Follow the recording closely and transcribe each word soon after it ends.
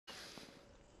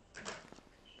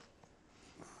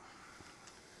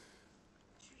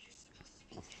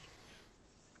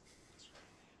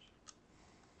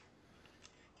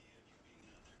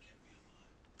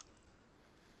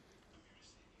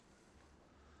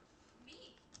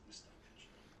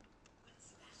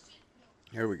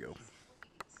Here we go.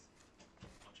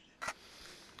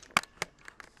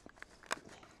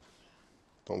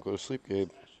 Don't go to sleep, Gabe.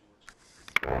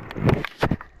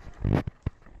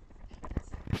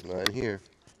 Not in here.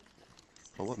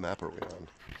 Oh, what map are we on?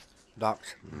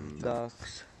 Docks.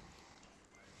 Ducks.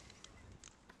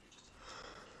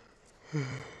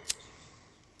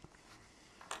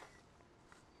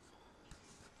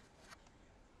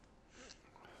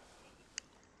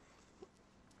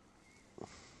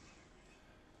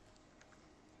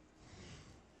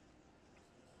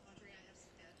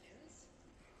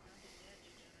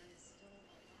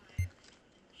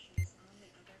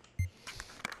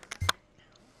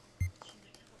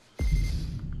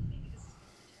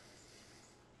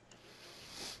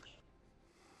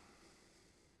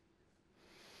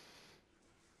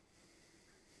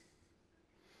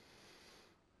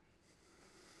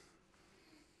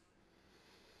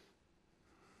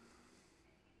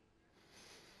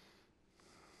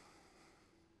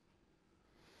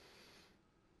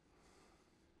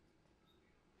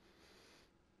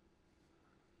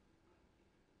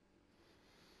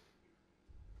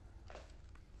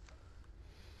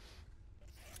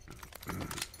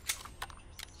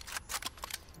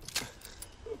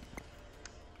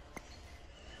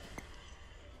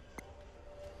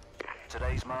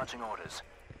 Today's marching orders.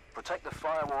 Protect the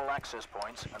firewall access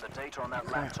points and the data on that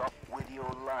laptop with your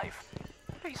life.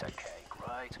 Piece of cake,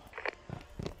 right?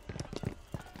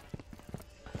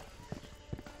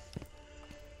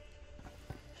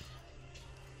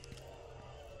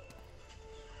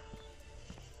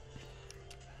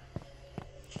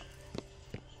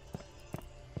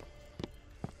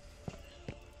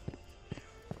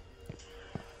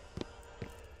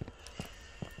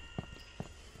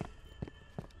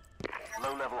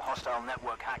 Low-level hostile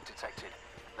network hack detected.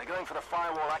 They're going for the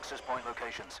firewall access point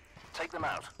locations. Take them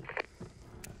out.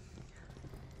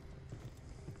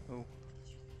 Oh.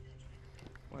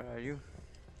 Where are you?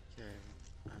 Okay,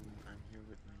 I'm here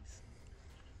with Mason.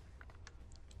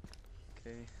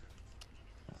 Okay.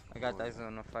 I got eyes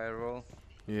on a firewall.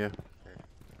 Yeah. Okay.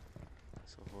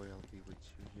 So Hoy, I'll be with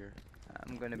you here.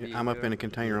 I'm gonna be. I'm up here. in a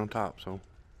container on top, so.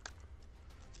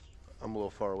 I'm a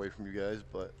little far away from you guys,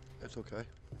 but it's okay.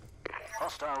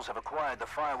 Hostiles have acquired the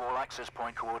firewall access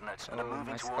point coordinates and are Oh, moving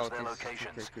my towards scout their is-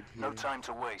 locations. I could No hear. time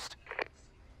to waste.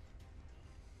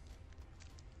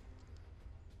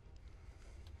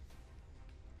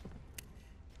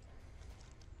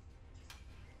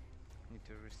 Need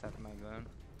to reset my gun.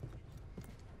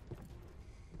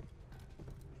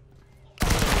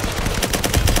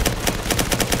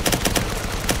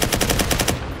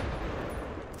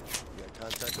 You got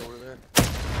contact over there?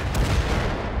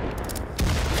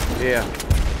 Yeah.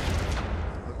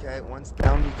 Okay, one's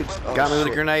down. You could. Oh, Got me with a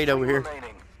shit. grenade over here.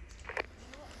 Remaining.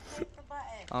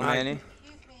 How Alright. many?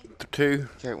 2.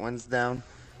 Okay, one's down.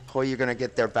 Hoy, you're gonna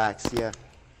get their backs. Yeah.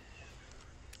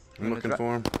 I'm looking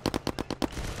for him.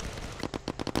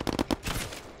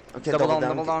 Okay, Double down,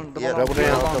 double down, double Yeah, down, double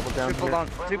triple down. double down. triple here. down,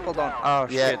 triple down. Oh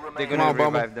Yeah. shit, they're Come gonna on, Bubba.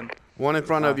 revive them. One in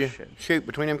front of Oh, you. shit. Shoot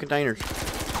between them containers.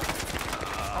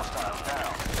 Hostiles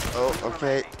down. Oh,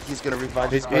 okay. He's gonna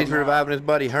revive his He's buddy reviving his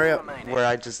buddy. Hurry up. Remaining. where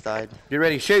I just died. Get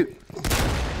ready. Shoot.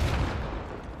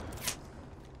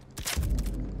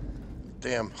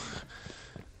 Damn.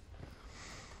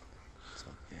 It's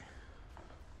okay.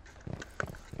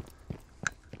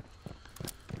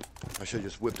 I should have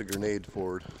just whipped a grenade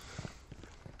forward.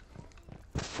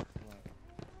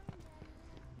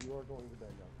 You are going to bed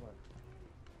now.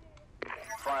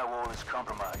 Firewall is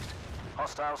compromised.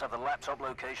 Hostiles have the laptop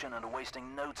location and are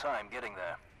wasting no time getting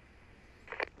there.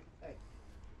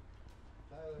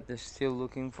 They're still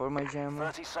looking for my jammer.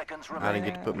 30 seconds I remaining.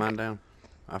 didn't get to put mine down.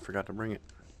 I forgot to bring it.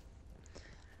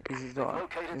 Is it on?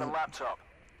 Located Is the it- laptop.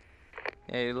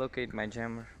 Yeah, you locate my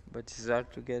jammer, but it's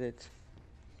hard to get it.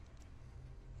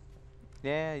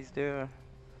 Yeah, he's there.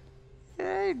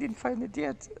 Yeah, I didn't find it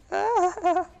yet.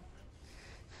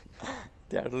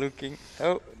 They are looking.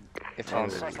 Oh, I 10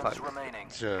 found it. seconds Fuck. remaining.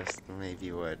 Just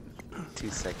maybe what? 2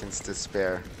 seconds to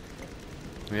spare.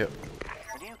 Yep.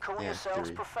 And you call Yeah, yourselves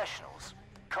 3. professionals.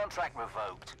 Contract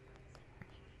revoked.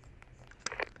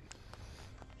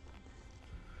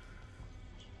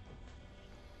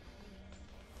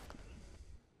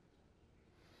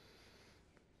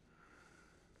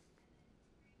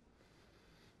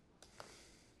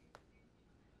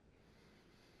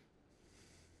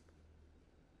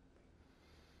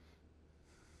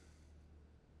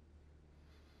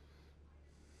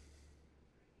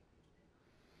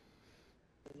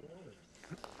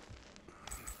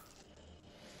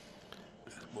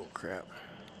 Bull crap.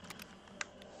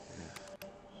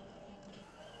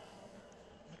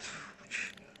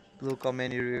 Look how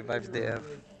many revives they have.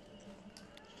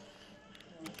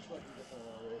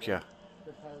 Yeah.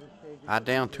 I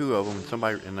downed 2 of them,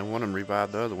 and then one of them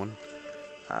revived the other one.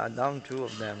 Down 2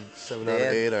 of them. 7 They out of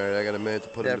had 8. Alright, I got a minute to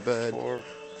put him to bed. 4,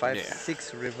 5, Yeah.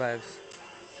 6 revives.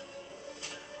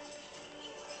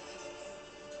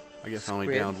 I guess I only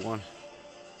Squid. downed 1.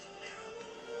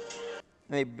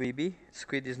 Hey, BB,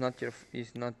 Squid is not your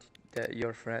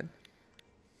friend.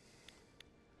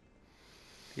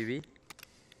 BB.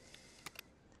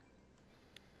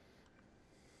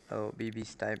 Oh,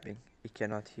 BB's typing. He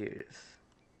cannot hear us.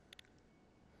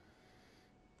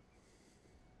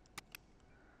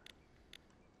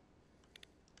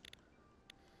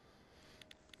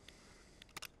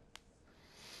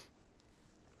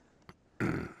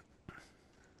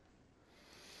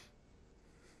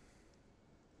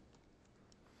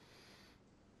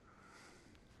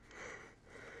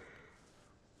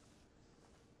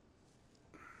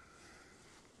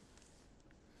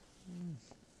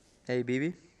 Hey,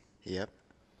 BB, Yep.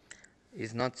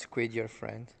 is not Squid your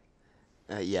friend?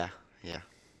 Yeah.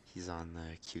 He's on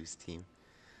Q's team.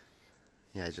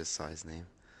 Yeah, I just saw his name.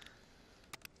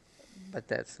 But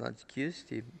that's not Q's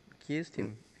team. Q's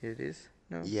team. Here it is.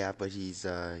 No. Yeah, but he's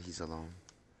alone.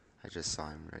 I just saw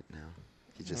him right now.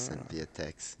 He just sent me a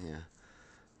text.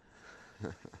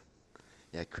 Yeah.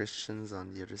 Yeah, Christian's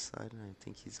on the other side, and I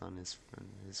think he's on his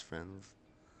friends.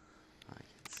 I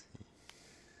can see.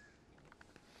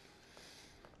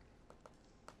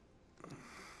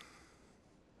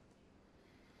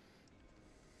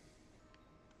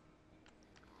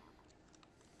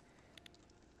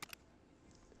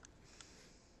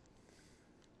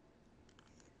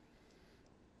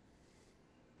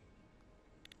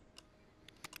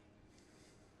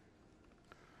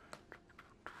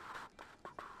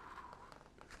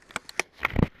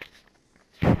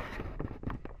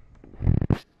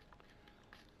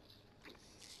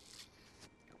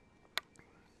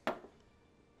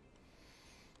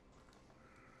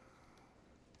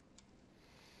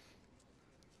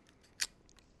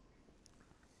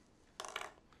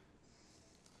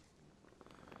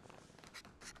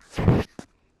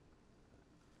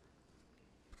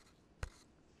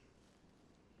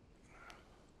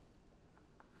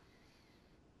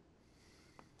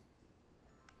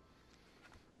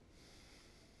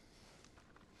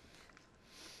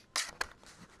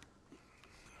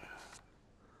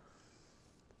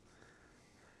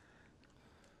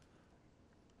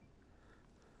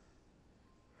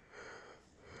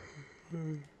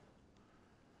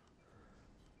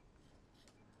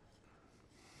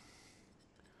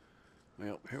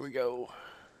 Well, here we go.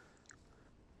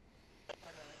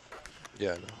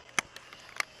 Yeah, no.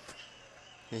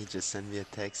 He just sent me a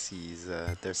text.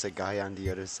 There's a guy on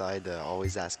the other side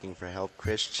always asking for help.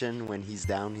 Christian, when he's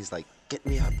down, he's like, get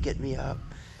me up, get me up.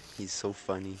 He's so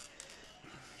funny.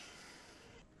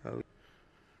 Oh.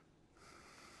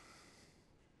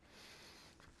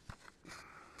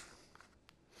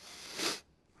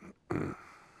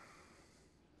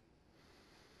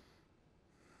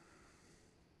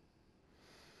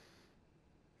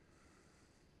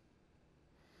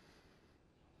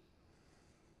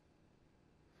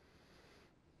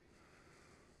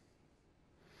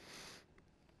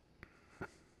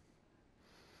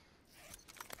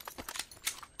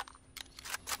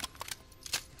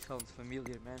 Sounds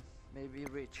familiar, man. Maybe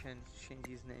Rich and change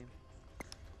his name.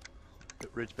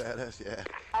 Rich badass, yeah.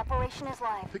 Operation is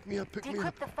live. Pick me up, pick me up.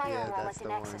 Decrypt the firewall that's at an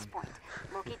the access one. point.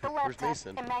 Locate the Where's laptop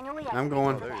Mason? and manually I'm activate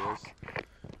going. the There he hack.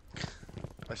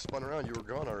 I spun around, you were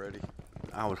gone already.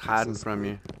 I was hiding from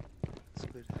you.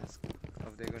 Squid has Oh,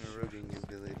 they're gonna rush. shooting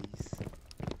abilities.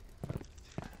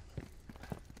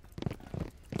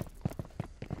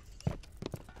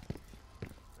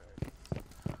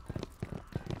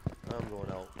 I'm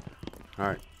going out.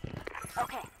 Alright.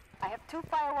 Okay, I have 2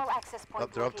 firewall access points.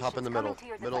 Up, they're up top in the middle.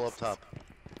 Middle up top.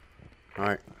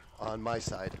 Alright. On my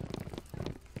side.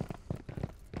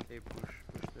 Hey, push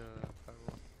the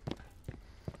firewall.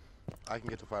 I can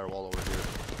get the firewall over here.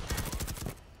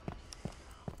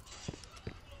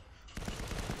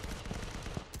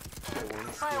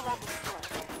 Firewall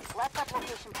destroyed. Laptop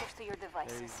location pushed to your There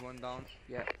devices. is one down.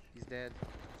 Yeah, he's dead.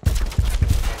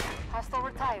 Hostile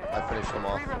retired. I finished them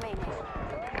off. 3 remaining.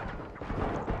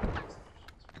 Nice.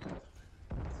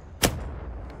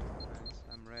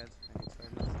 I'm red. I need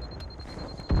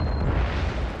silence.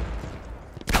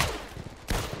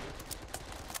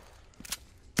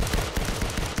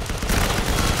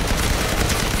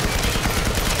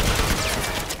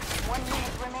 One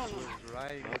minute remaining. He's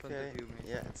right in front Okay, of you, man.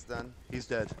 yeah, it's done. He's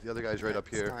dead. The other guy's right up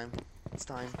It's here. time. It's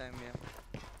time. This time,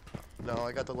 yeah. No,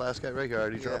 I got the last guy right here. I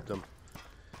already Yeah. dropped him.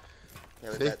 Yeah,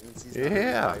 but See? that means he's not a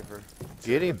Yeah. reviver.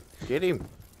 Get him. Get him.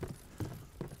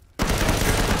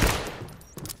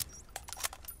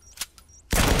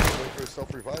 Wait for a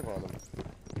self-revive on him.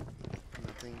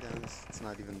 Nothing does. It's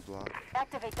not even blocked.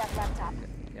 Activate that laptop.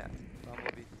 Yeah,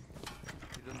 Bumblebee.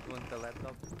 You don't want the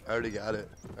laptop? I already got it.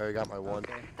 I already got my one.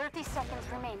 Okay. 30 seconds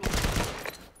remaining.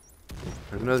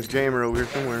 There's another jammer over here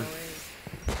somewhere.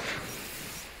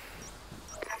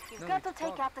 You've No, got to it's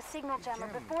take blocked. out the signal jammer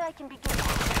Jam. before I can begin.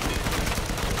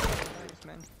 Nice,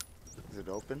 man. Is it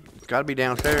open? It's got to be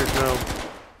downstairs. No.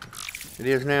 It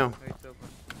is now. No, it's open.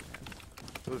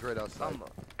 It was right outside. Bumble.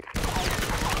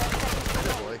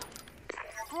 Good boy.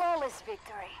 Flawless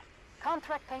victory.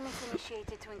 Contract payments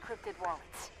initiated to encrypted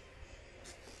wallets.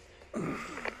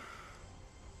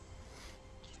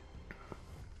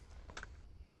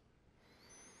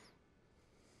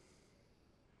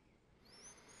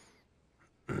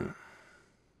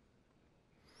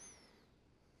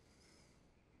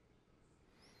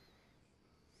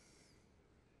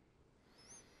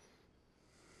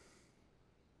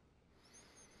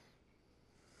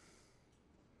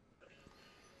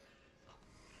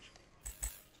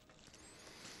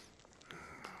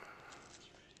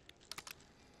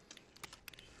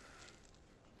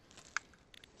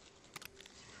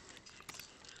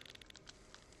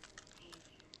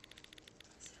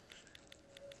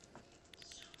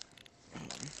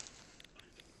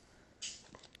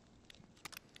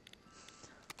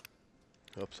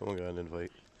 Oh, someone got an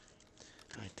invite.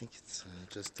 I think it's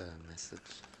just a message.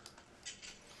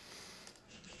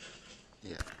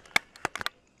 Yeah.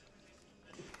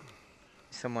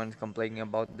 Someone's complaining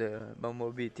about the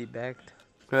Bumblebee teabagged.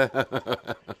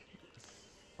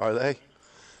 Are they?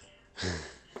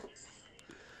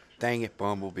 Dang it,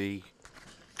 Bumblebee.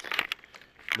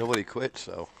 Nobody quit,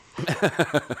 so.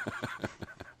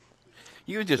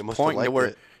 You was just They must have pointing to liked where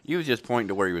it. you was just pointing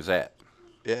to where he was at.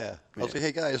 Yeah. I'll Yeah. say,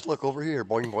 hey guys, look over here.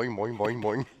 Boing, boing, boing, boing,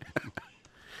 boing.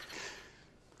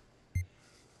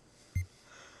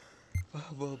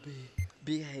 Bumblebee,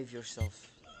 behave yourself.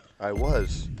 I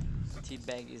was.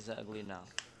 Teabag is ugly now.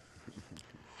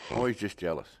 Oh, he's just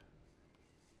jealous.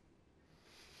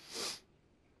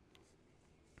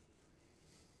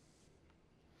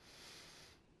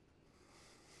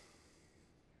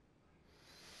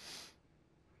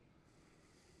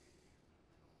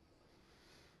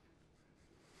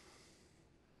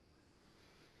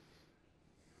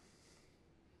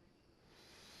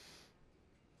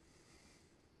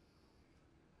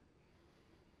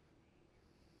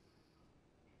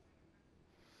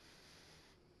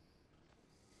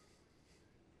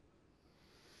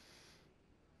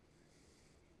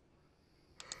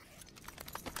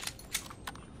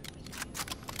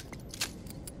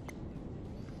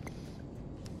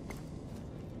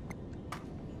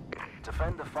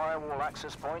 Defend the firewall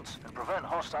access points and prevent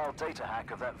hostile data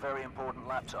hack of that very important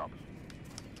laptop.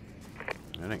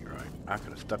 That ain't right. I could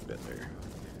have stuck that there.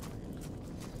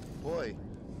 Boy,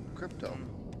 crypto.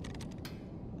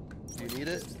 Do you need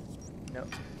it? No.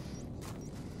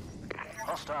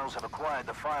 Hostiles have acquired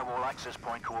the firewall access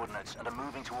point coordinates and are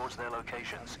moving towards their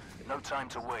locations. No time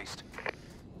to waste.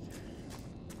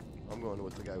 I'm going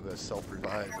with the guy who has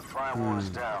self-revive. The firewall is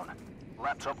down.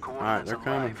 Laptop coordinates they're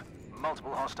coming. arrive.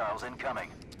 Multiple hostiles incoming.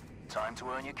 Time to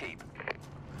earn your keep.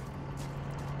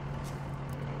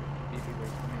 BB,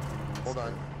 wait. Hold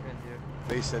on. Right here.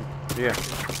 Mason. Yeah.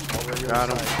 Already Got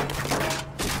him. outside.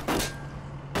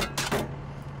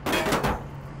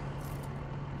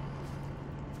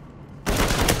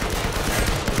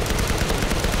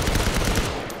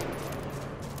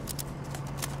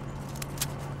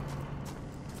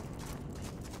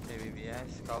 Okay, BB, I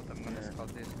scout. I'm gonna scout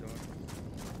this door.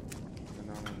 The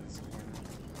non in this corner.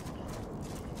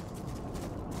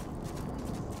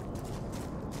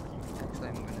 Actually,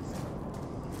 I'm gonna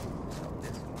scout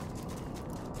this one.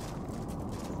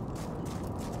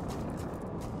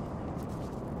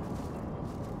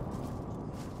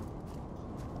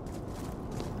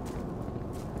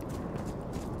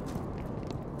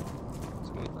 Let's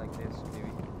do it like this,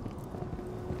 maybe.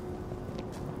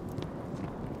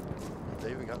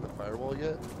 They even got the firewall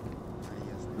yet?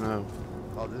 Yes. No.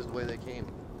 Oh, this is the way they came.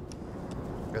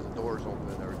 Got the doors open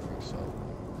and everything, so.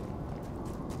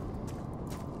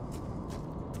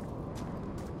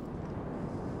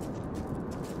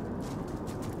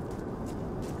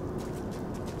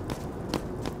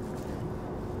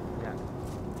 Yeah.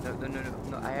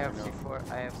 No. I have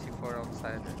C4. I have C4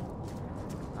 outside.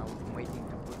 I'm waiting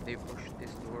to put. They push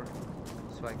this door,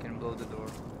 so I can blow the door.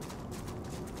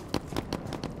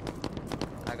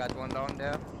 I got one down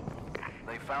there.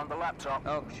 They found the laptop.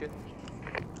 Oh shit.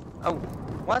 Oh,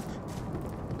 what?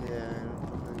 Yeah, I don't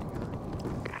know where you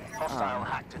Hostile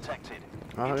hack detected.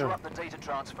 Oh, yeah. Interrupt the data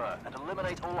transfer and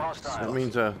eliminate all hostiles. That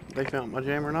means they found my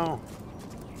jammer and all.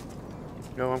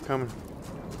 Go, I'm coming.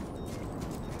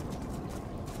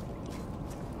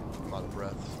 I'm out of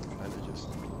breath. Kinda just.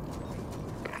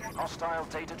 Hostile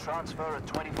data transfer at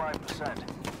 25%.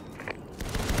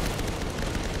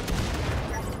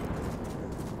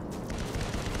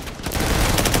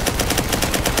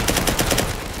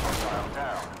 Hostile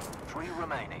down. 3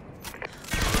 remaining.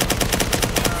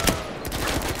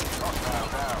 Hostile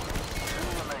down.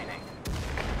 2 remaining.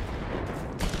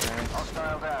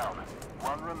 Hostile down.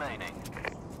 1 remaining.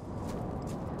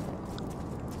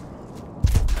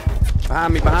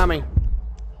 Behind me, behind me.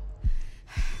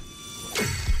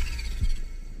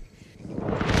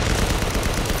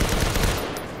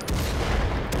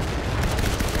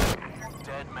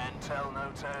 Dead men tell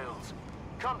no tales.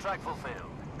 Contract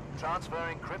fulfilled.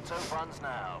 Transferring crypto funds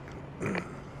now.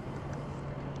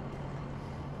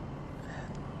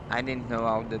 I didn't know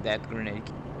how the death grenade.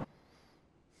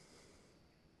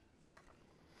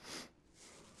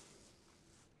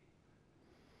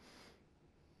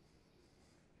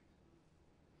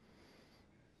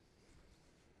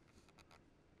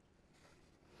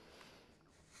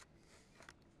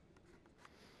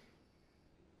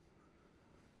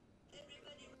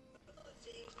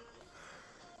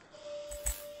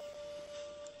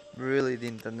 Really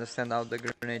didn't understand how the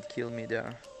grenade killed me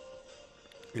there.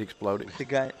 It exploded.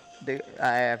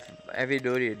 I have heavy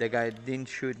duty. The guy didn't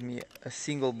shoot me a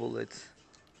single bullet.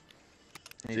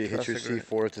 Did you hit your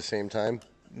C4 at the same time?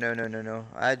 No.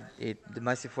 My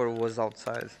C4 was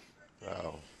outside.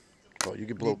 Oh. Well, you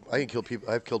could blow. I can kill people.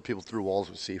 I've killed people through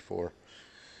walls with C4.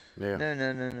 Yeah.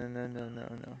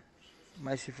 No.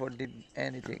 My C4 did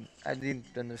anything. I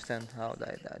didn't understand how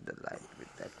I died the light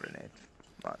with that grenade.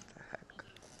 What the heck?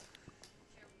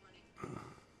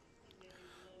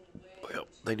 Well,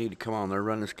 they need to come on. They're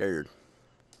running scared.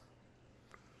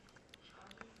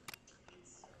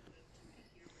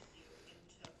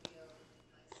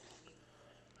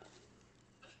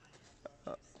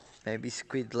 Maybe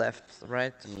Squid left,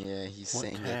 right? Yeah, he's What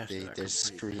saying that task did I they're complete?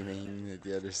 screaming at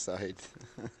the other side.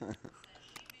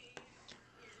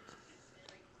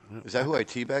 Is that who I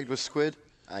teabagged with Squid?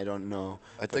 I don't know.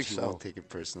 I but think he so. won't take it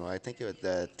personal. I think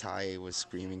the Thai was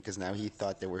screaming because now he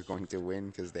thought they were going to win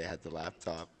because they had the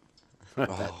laptop.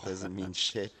 That doesn't mean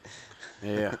shit.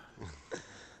 Yeah.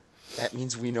 That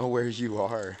means we know where you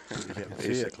are. Yeah,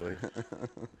 basically.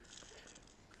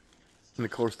 And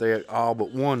of course, they all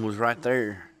but one was right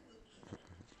there.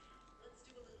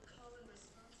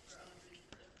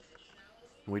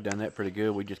 We done that pretty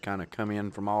good. We just kind of come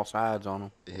in from all sides on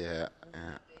them. Yeah.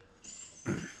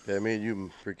 Yeah, me and you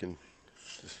freaking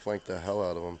just flanked the hell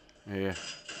out of them. Yeah.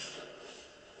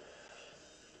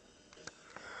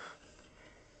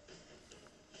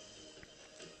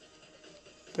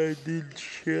 I did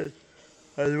shit.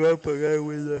 I dropped a guy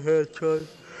with a headshot.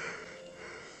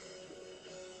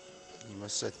 You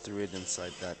must have threw it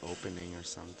inside that opening or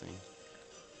something.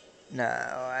 No,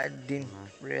 I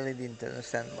really didn't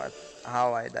understand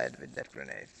how I died with that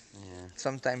grenade. Yeah.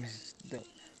 Sometimes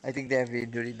I think the heavy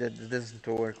duty that doesn't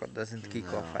work or doesn't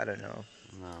kick off. I don't know.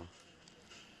 No.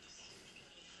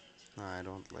 No, I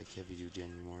don't like heavy duty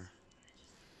anymore.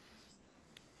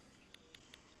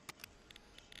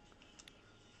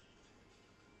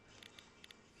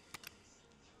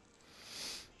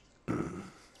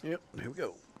 Yep. Here we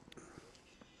go.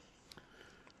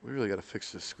 We really got to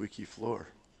fix this squeaky floor.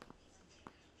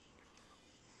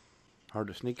 Hard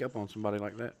to sneak up on somebody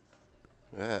like that.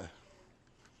 Yeah.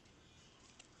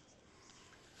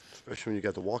 Especially when you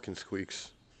got the walking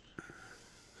squeaks.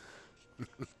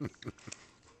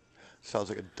 Sounds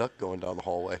like a duck going down the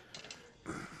hallway.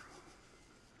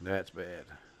 That's bad.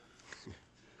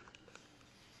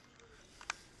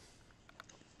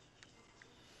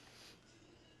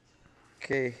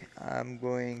 Okay, I'm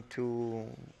going to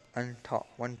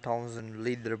 1000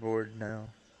 leaderboard now.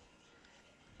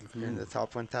 You're in the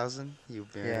top 1,000?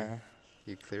 Yeah.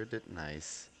 You cleared it?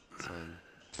 Nice. So,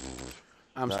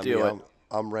 I'm Not still me, at,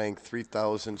 I'm ranked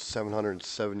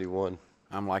 3,771.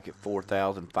 I'm like at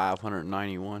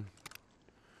 4,591.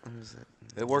 what is it?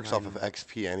 It works off of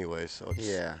XP anyway, so it's...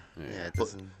 Yeah. Yeah. Yeah, it But-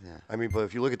 doesn't... Yeah. I mean, but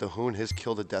if you look at the Hoon, his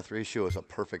kill to death ratio is a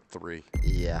perfect 3.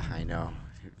 Yeah, I know.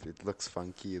 It looks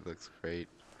funky. It looks great.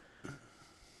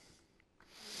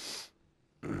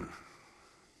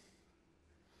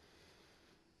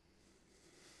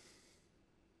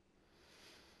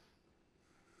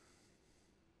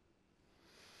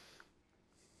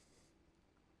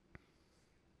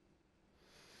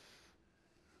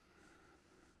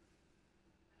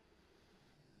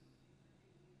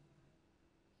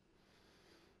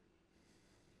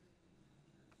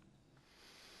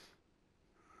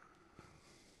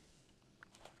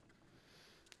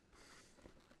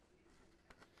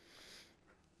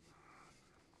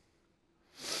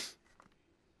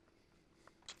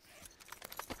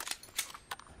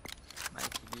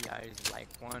 is like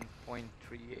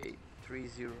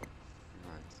 1.3830.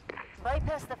 Nice.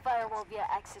 Bypass the firewall via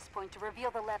access point to reveal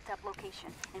the laptop location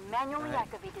and manually Right.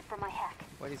 activate it for my hack.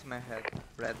 What is my head?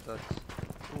 Red dots.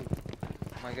 Ooh.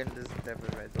 My gun doesn't have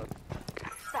a red dot.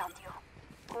 Found you.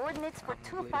 Coordinates for I'm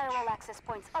 2 glitch. firewall access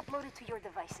points uploaded to your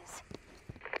devices.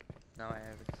 Now I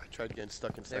have it. I tried getting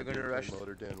stuck inside They're the gonna rush.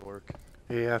 motor, didn't work.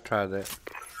 Yeah, I tried that.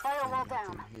 Firewall Anything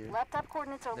down. here? Laptop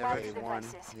coordinates are There live is to one.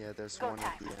 devices. Yeah, there's Go one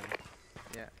at the time. end.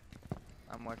 Yeah.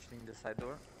 I'm watching the side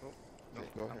door. Oh, no, Okay,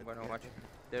 go I'm ahead. gonna Yeah, watch.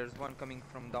 There's one coming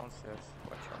from downstairs.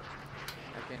 Watch out.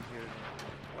 I can hear them.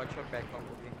 Watch your back,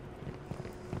 Bumblebee.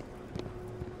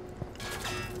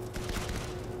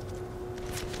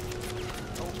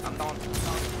 Oh, I'm down.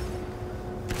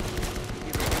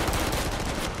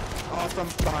 Oh, from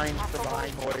behind,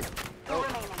 boy. Two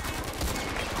remaining.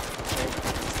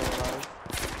 Still alive.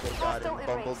 They got Hostile him.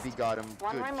 erased. Bumblebee got him.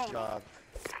 One Good remaining. job.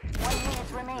 1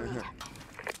 minute remaining. I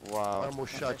Wow.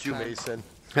 almost Okay, shot you, fine. Mason.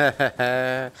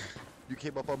 Yeah, You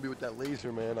came up on me with that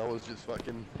laser, man. I was just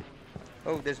fucking.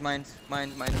 Oh, there's mines.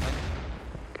 Mine.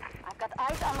 I've got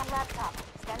eyes on the laptop.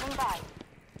 Standing by.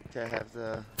 Okay, I have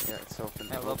the. Yeah, it's open.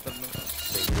 I love them.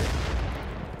 Take it.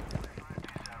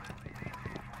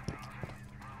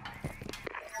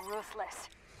 Ruthless.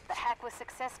 The hack was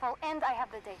successful and I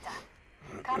have the data.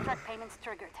 Contract payments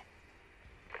triggered.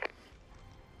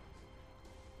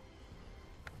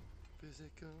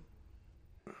 Physical.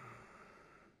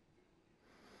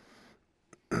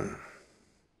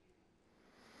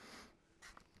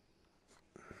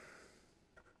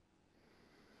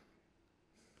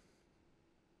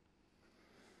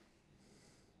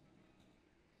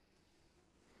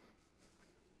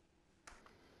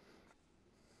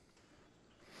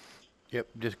 Yep,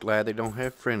 just glad they don't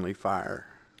have friendly fire.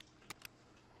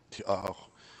 Oh,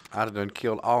 I'd have done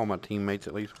killed all my teammates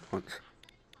at least once.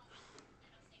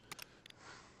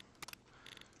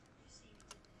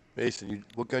 Mason,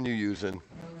 what gun you using?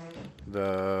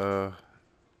 The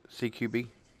CQB.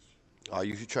 Oh,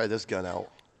 you should try this gun out.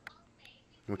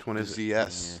 Which one The is it?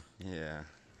 ZS. Yeah,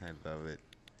 I love it.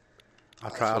 I'll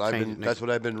try. That's I'll what, change it that's next. what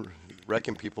I've been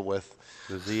wrecking people with.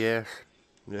 The ZS.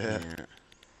 Yeah.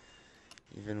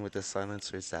 Even with the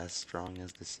silencer, it's as strong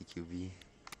as the CQB.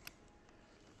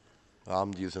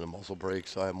 I'm using a muzzle brake,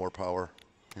 so I have more power.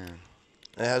 Yeah. And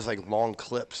it has like long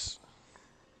clips.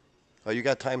 Oh, you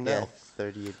got time Yeah, now?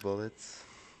 38 bullets.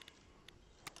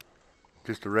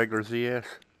 Just a regular ZS.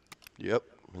 Yep.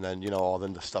 And then, all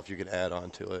then the stuff you can add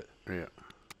on to it. Yeah.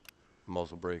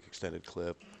 Muzzle brake, extended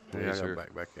clip, Yeah, I laser.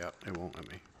 gotta back out. It won't let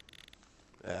me.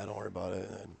 Yeah, don't worry about it.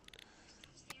 And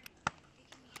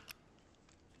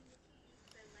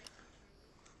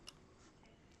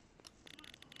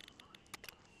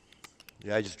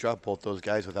yeah, I just dropped both those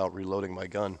guys without reloading my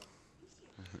gun.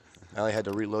 I only had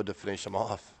to reload to finish them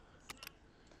off.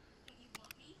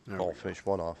 There we Oh, go. finish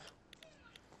one off.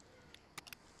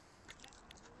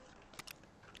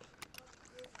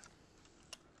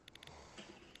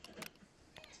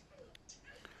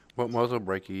 What muzzle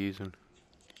brake you using?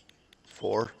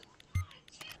 4.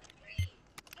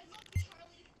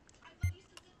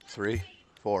 3,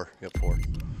 4. Yep, 4.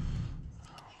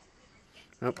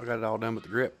 Nope, I got it all done with the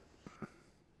grip.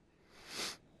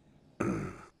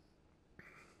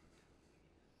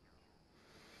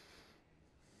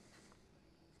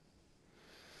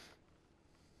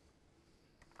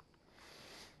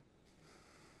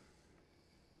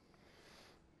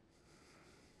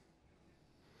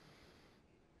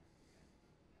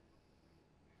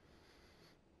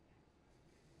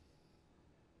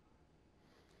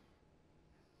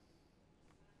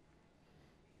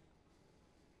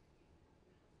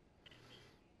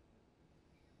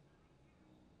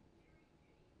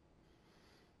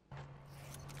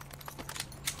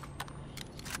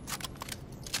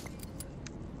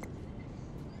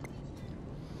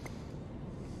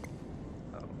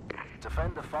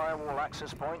 Defend the firewall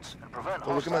access points and prevent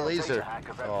Oh, look at my hostile laser. data hack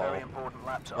of that Oh. very important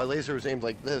laptop. My laser was aimed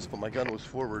like this, but my gun was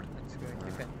forward. Let's go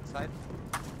keep it inside.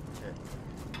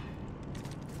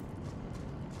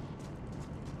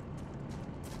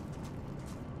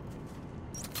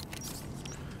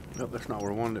 Nope, that's not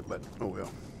where I wanted it, but oh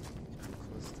well.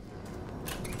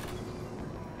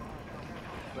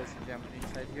 Let's jump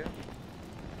inside here.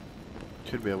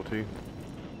 Should be able to.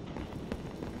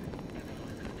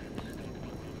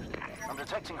 I'm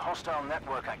detecting hostile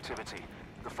network activity.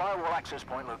 The firewall access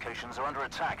point locations are under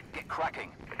attack. Get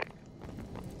cracking.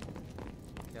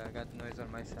 Yeah, I got noise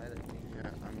on my side, I think. Yeah,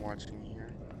 I'm watching here.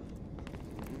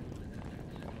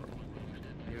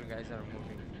 You guys are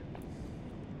moving.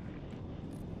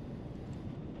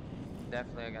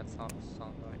 Definitely I got sound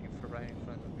right in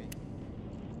front of me.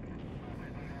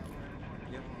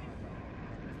 Yep.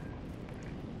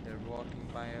 They're walking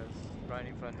by us, right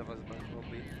in front of us,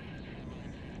 probably.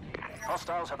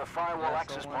 Hostiles have the firewall Yeah,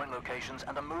 access someone- point locations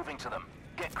and are moving to them.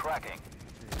 Get cracking.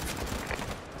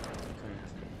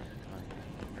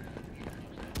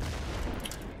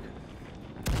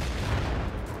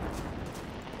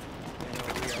 They know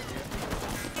we are here.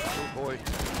 Oh boy.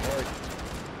 Boy.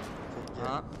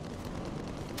 Huh?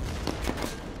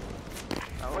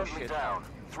 Oh Friendly shit. down.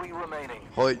 3 remaining.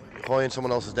 Hoy and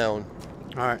someone else is down.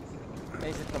 All right,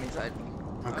 Mason, come inside.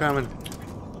 I'm coming.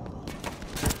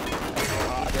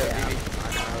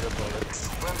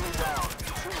 Friendly down.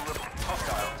 2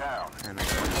 hostile down. And I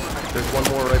There's one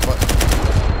more right by.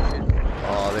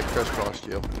 Oh, they crisscrossed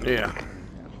you. Yeah.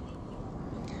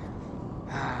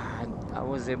 I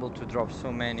was able to drop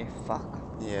so many. Fuck.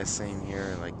 yeah, same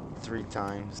here. Like 3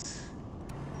 times.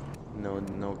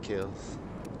 No kills.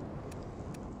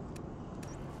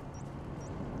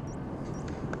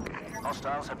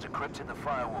 Hostiles have decrypted the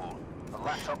firewall. The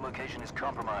laptop location is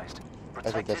compromised.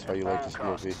 I think that's how you like this all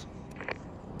movie. costs.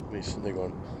 Me sitting there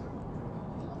going,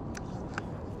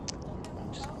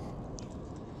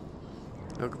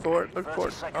 Look for it. Look 30 for it. Oh,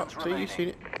 seconds see, you seen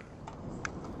it.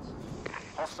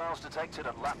 Hostiles detected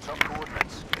at laptop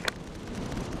coordinates.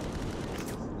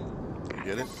 you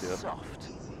get it? Yeah. Soft.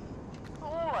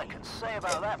 All I can say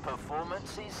about that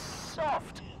performance is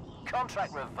soft.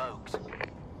 Contract revoked.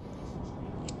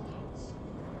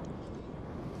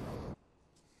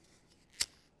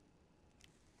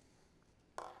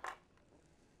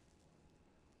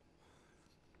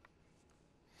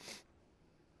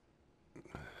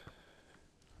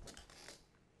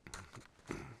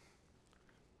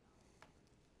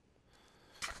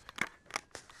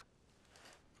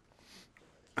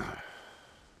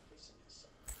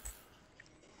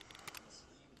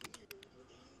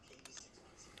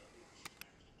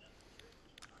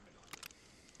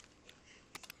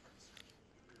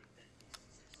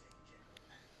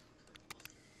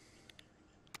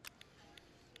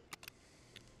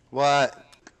 What?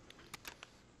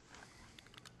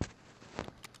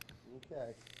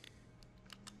 Okay.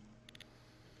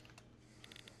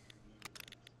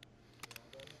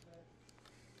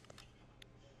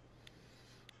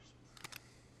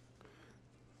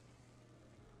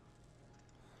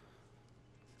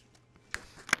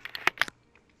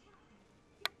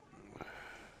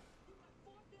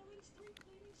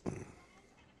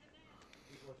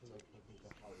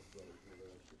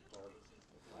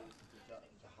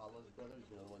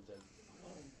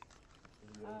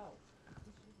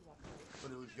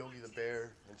 But it was Yogi the Bear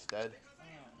instead.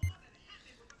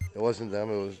 It wasn't them,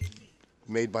 it was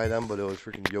made by them, but it was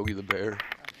freaking Yogi the Bear.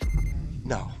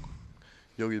 No.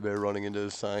 Yogi the Bear running into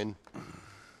the sign.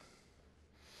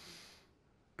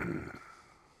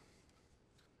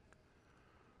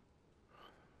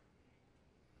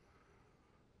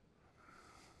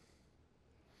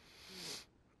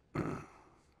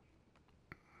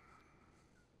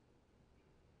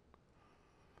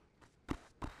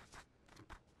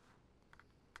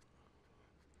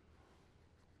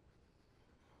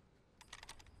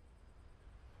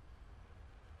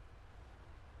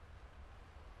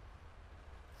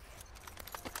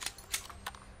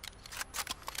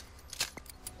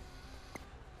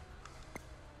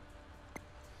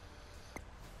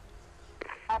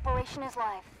 Operation is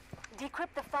live.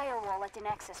 Decrypt the firewall at an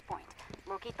access point.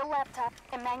 Locate the laptop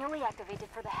and manually activate it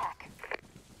for the hack.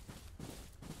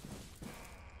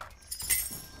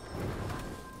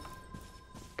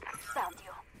 Found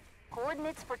you.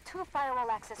 Coordinates for 2 firewall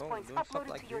access Oh, points don't stop uploaded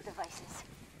like to your this. devices.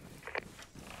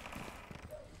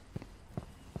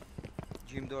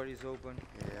 Gym door is open.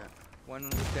 Yeah. One on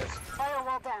the stairs.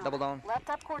 Firewall down. Double down.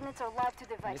 Laptop coordinates are live to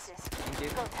devices.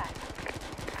 Engage. Go time.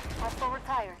 Hostile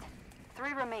retired.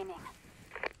 3 remaining.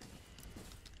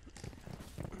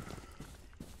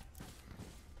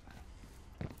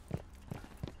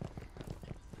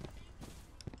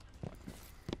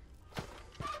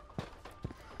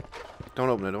 Don't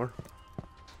open the door.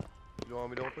 You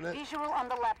want me to open it? Visual on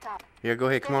the laptop. Yeah, go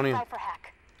ahead. Come on in. Stand by for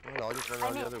hack. No, I'll just run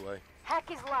around the other way.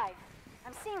 Hack is live.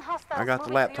 I'm seeing hostiles. I got the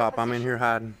moving to your laptop. I'm in position. here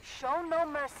hiding. Show no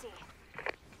mercy.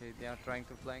 Okay, they are trying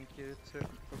to flank you for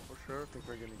sure. I think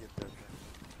we're gonna get there.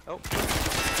 Oh.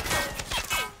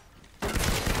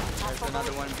 There's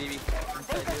another one, BB.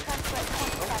 Inside Vapor you. transfer at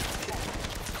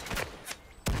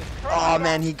 25%. Oh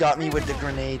man, he got me with the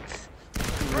grenade.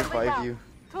 He revived you.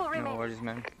 2 No remaining. worries,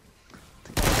 man.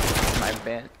 My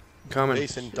bad. Coming.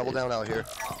 Mason, double down out here.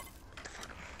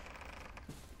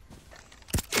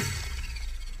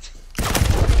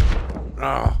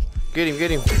 Oh, get him,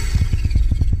 get him.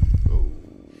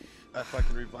 I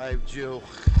fucking revived you.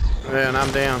 Yeah, and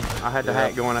I'm down. I had the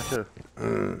hack going. I should.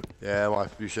 Yeah, well,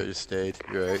 you should have stayed.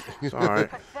 You're right. It's all right.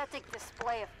 Pathetic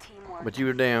display of teamwork. But you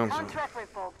were down. So. Contract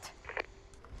revoked.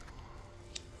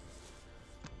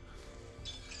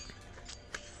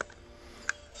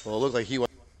 Well, it looked like he went.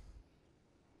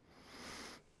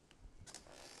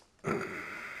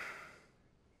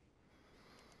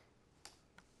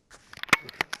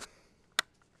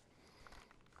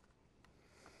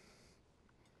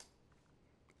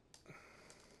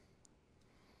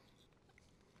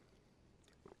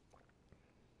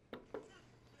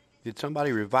 Did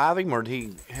somebody revive him, or did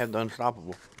he have the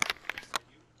unstoppable?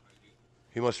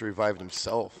 He must have revived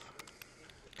himself.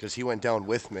 Because he went down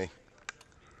with me.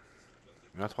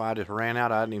 That's why I just ran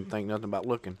out. I didn't even think nothing about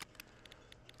looking.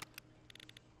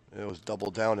 It was double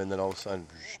down, and then all of a sudden,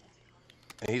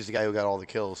 and he's the guy who got all the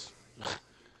kills.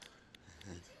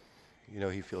 You know,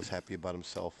 he feels happy about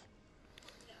himself.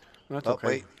 That's Oh, okay.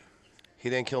 wait. He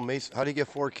didn't kill Mason. How did he get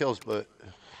 4 kills, but...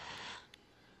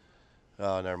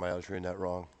 Oh, never mind. I was reading that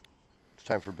wrong. It's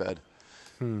time for bed.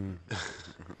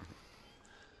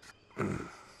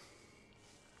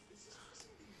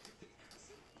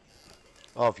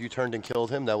 Oh, if you turned and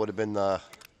killed him, that would have been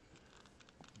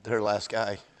their last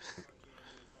guy.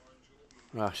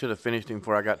 I should have finished him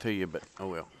before I got to you, but oh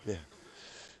well. Yeah.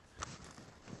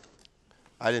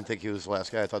 I didn't think he was the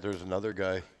last guy. I thought there was another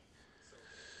guy.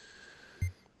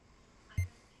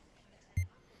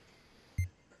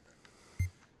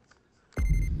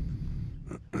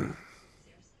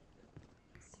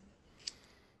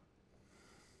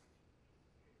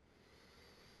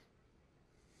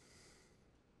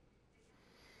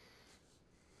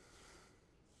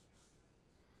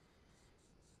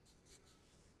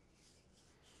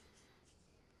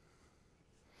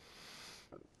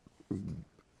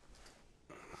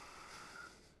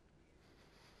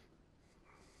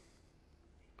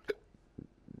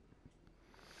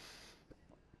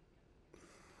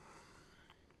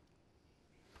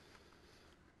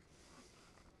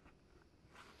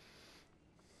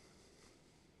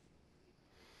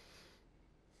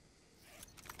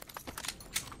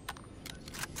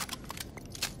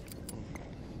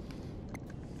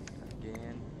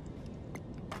 Again.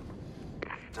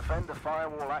 Defend the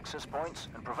firewall access points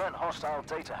and prevent hostile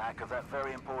data hack of that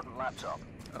very important laptop.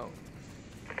 Oh.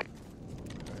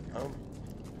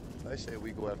 I say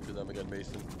we go after them again,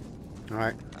 Mason. All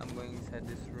right. I'm going inside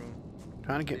this room.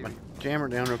 Trying to get my jammer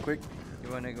down real quick. You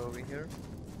wanna go over here?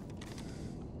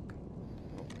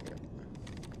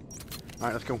 All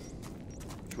right, let's go.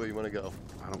 Which way you want to go?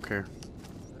 I don't care.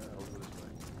 Yeah, I'll go this way.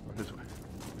 This way.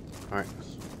 All right.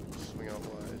 Swing out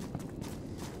wide.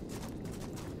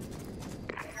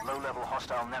 Low-level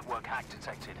hostile network hack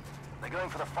detected. They're going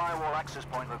for the firewall access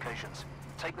point locations.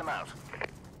 Take them out.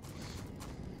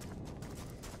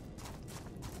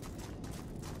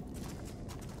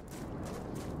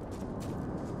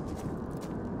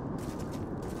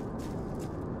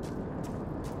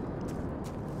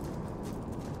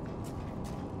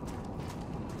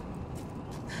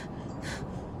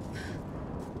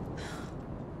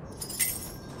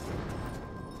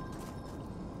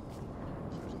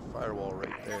 There's a firewall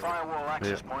right there. Firewall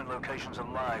access point locations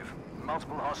are live.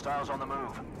 Multiple hostiles on the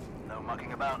move. No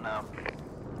mucking about now.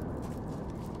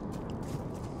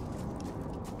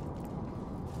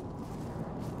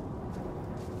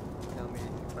 Tell me if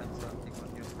you find something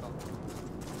on your skull.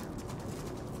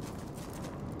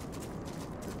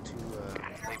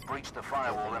 They've breached the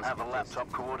firewall and have the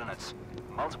laptop coordinates.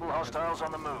 Multiple hostiles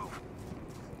on the move.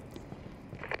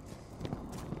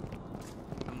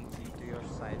 I'm moving to your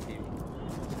side, baby.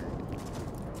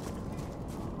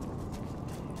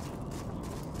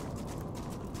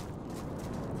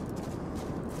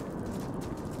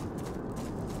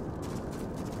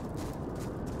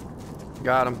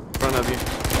 Got him. In front of you.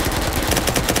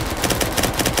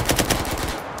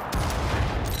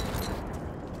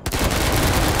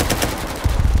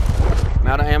 I'm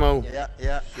out of ammo.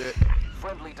 Yeah. Shit.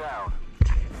 Friendly down.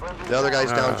 Friendly The other down.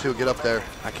 guy's down too. Get up there.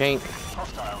 I can't.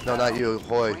 Hostile No, not you.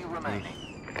 Hoy. 3 remaining.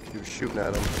 You were shooting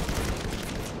at him.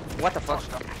 What the fuck?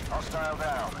 Hostile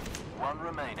down. 1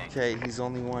 remaining. Okay, he's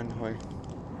only one. Hoy.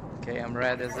 Okay, I'm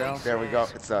red as well. There we go.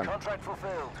 It's done. Contract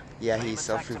fulfilled. Yeah, he Payments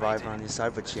self-revived activated. on your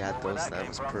side, but you had Where those. that That came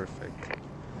was from. perfect.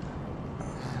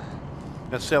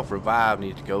 That self-revive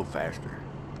needs to go faster.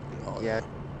 Oh, Yeah.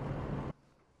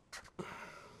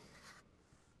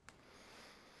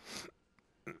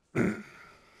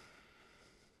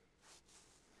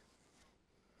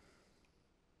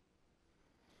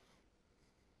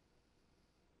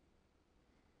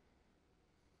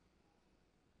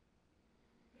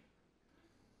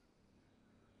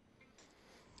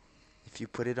 If you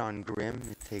put it on Grim,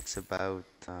 it takes about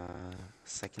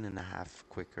second and a half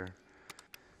quicker.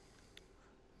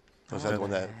 Was that the one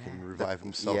that can revive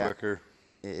himself yeah. quicker?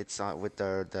 It's with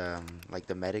the like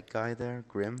the medic guy there,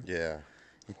 Grim. Yeah.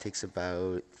 It takes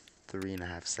about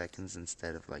 3.5 seconds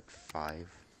instead of like 5.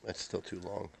 That's still too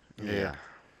long. Yeah.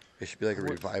 It should be like a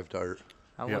revive dart.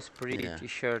 I Yep. was pretty Yeah.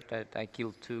 sure that I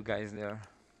killed 2 guys there,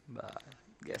 but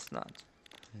guess not.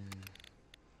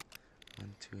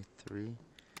 1, 2, 3.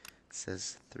 It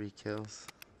says 3 kills.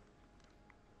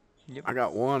 Yep. I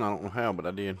got one. I don't know how, but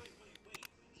I did.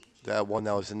 That one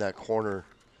that was in that corner.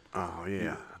 Oh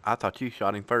yeah. I thought you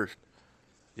shot him first.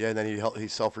 Yeah, and then he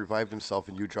self-revived himself,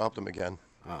 and you dropped him again.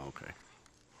 Oh okay.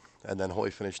 And then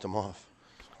Hoy finished him off.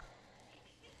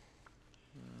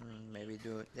 Maybe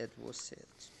that was it.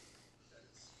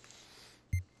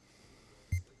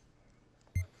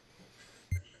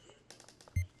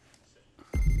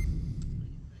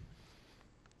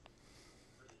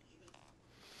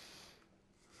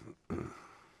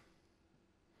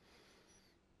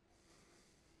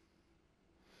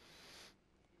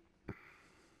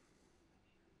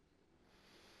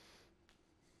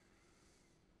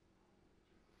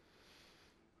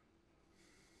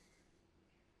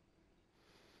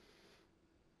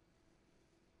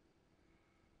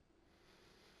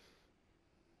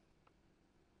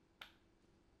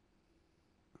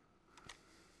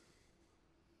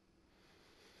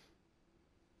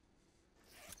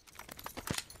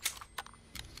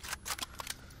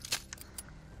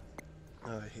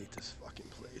 Oh, I hate this fucking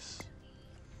place.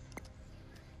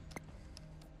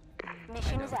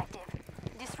 Mission is active.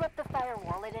 Disrupt the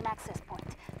firewall at an access point.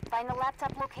 Find the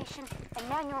laptop location and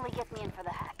manually get me in for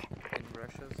the hack. It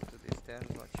rushes to the stairs,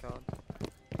 watch out.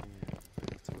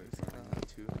 Have to wait for me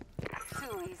too.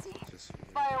 Too easy. Just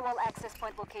Firewall access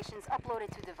point locations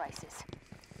uploaded to devices.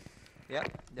 Yeah,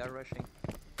 they're rushing.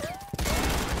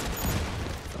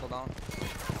 Double down.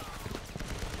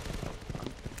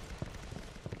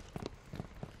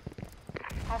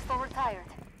 Hostile retired.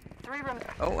 3 remain.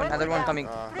 Oh, another one down. coming.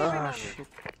 3 Oh remaining. shit.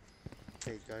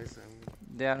 hey guys,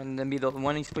 They are in the middle.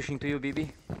 One is pushing to you,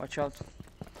 BB. Watch out.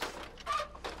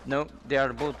 No, they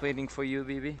are both waiting for you,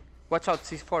 BB. Watch out,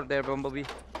 C4 there, Bumblebee.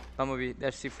 Bumblebee,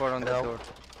 there's C4 on that door.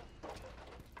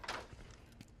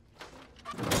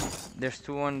 There's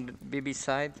 2 on BB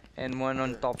side and 1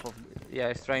 on top of. Yeah,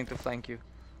 he's trying to flank you.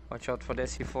 Watch out for the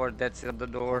C4. That's at the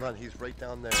door. Hold on, he's right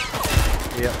down there.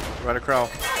 Yeah. Right across.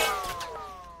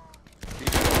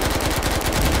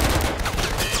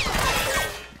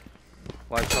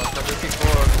 Watch out for the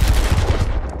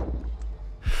C4.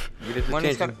 Get his One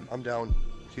is attention. coming. I'm down.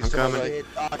 He's I'm still on coming. right.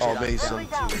 Oh, Mason. Enemy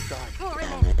down. 2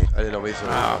 remaining. I didn't know Mason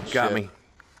was Oh, on. got Shit. me.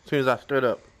 As soon as I stood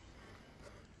up.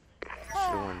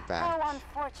 Should've went back. How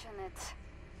unfortunate.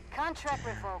 Contract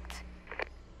revoked.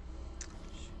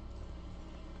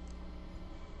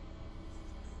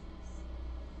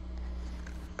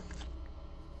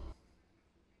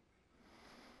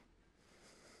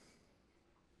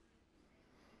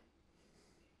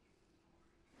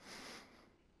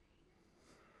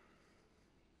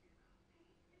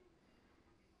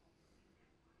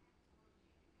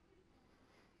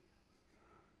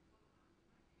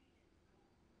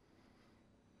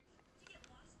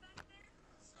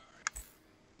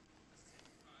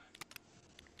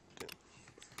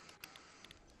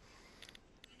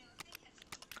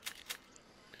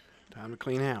 Time to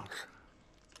clean house.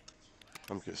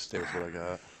 I'm gonna stay with what I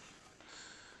got.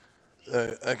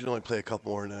 I can only play a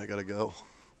couple more and then I gotta go.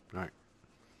 All right.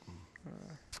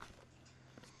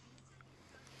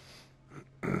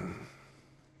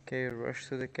 Okay, rush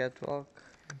to the catwalk.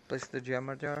 Place the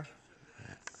jammer there.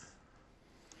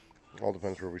 All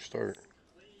depends where we start.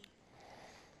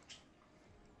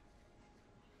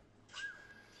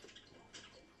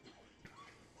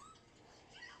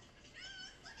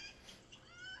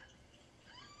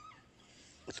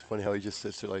 It's funny how he just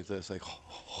sits there like this, like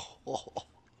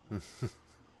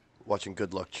watching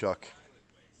Good Luck Chuck.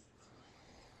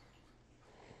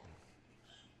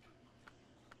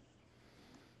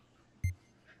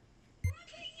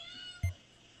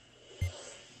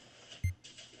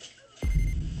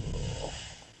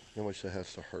 How much that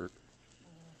has to hurt.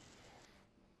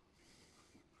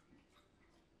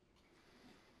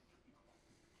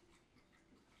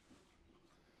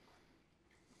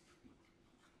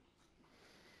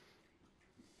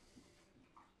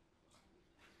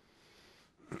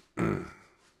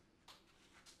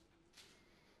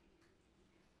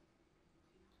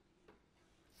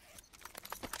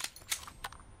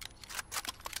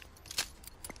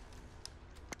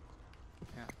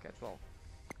 Yeah, catwalk.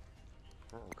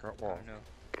 Oh, catwalk. No.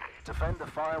 Defend the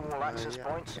firewall access yeah,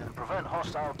 points yeah. and prevent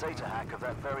hostile data hack of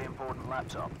that very important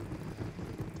laptop.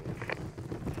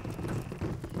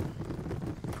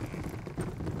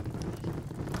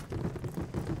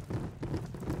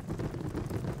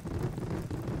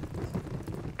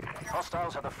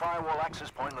 Hostiles have the firewall access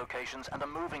point locations and are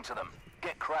moving to them.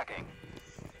 Get cracking.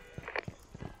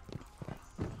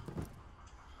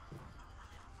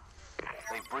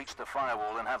 They've breached the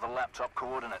firewall and have the laptop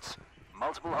coordinates.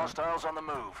 Multiple hostiles on the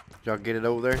move. Y'all get it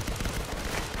over there?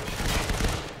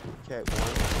 Cat 1.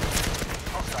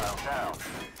 Hostile down.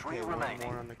 3 Okay, one remaining.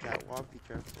 more on the catwalk. Be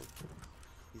careful.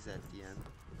 He's at the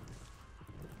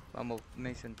end.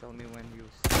 Mason, tell me when you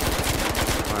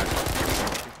Alright.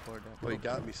 before that. Oh, he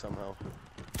got me somehow.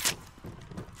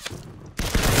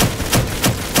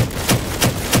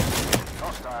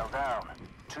 Hostile down.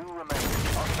 2 remaining.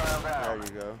 Hostile down. There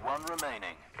you go. 1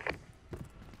 remaining.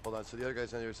 Hold on, so the other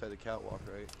guy's on the other side of the catwalk,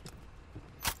 right?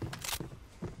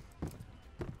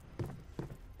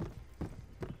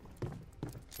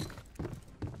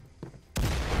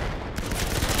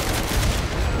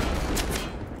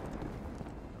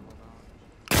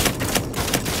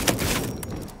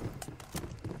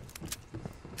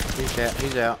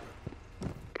 He's out.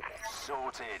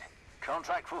 Sorted.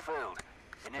 Contract fulfilled.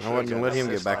 I wasn't gonna let him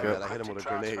get back I up. hit him with a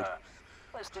grenade. Transfer.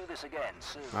 Let's do this again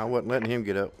soon. I wasn't letting him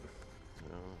get up.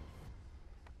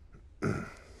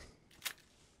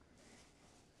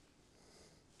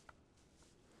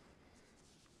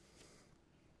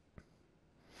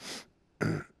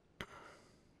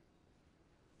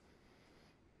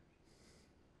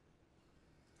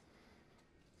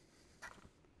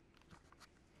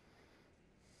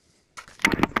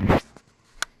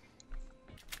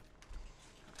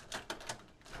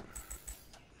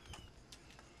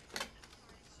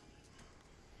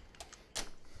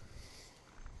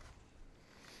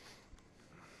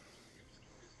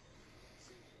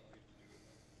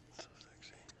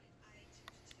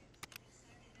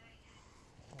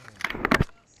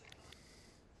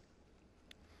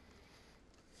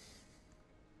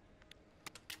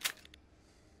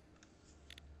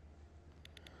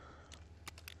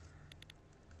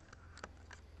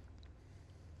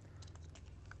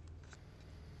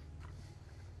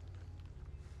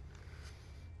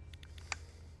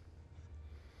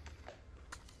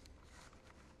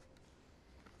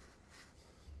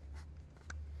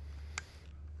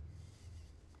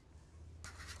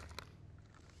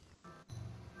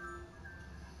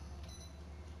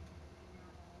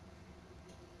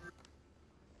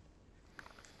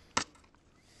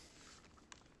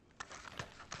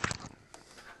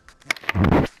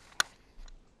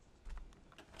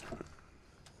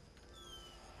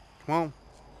 Come on.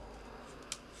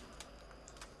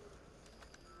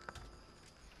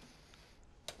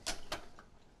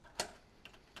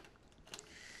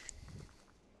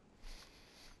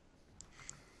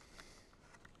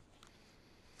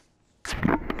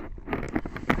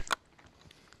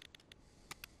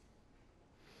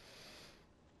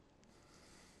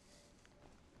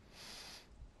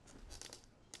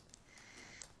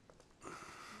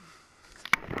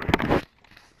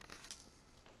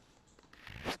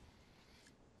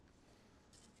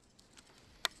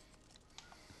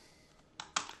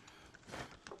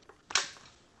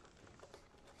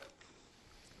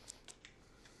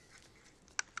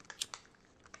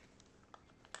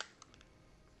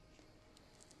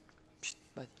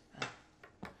 But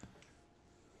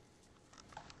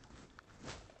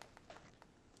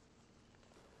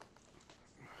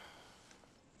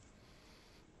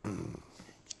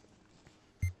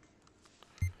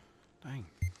Dang.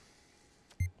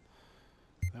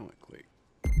 That went quick.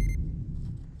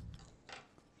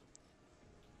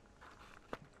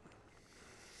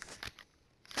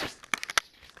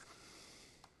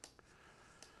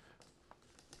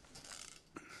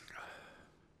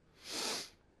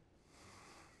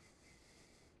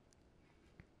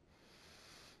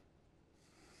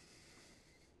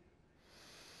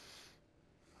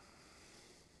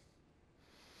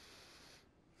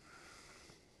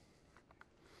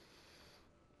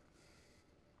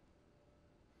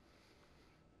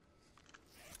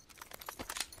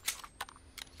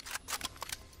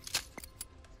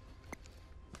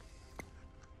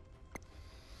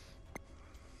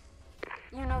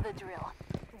 You know the drill.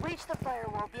 Breach the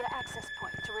firewall via access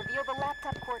point to reveal the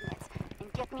laptop coordinates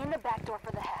and get me in the back door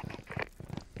for the hack.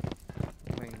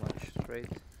 going one straight.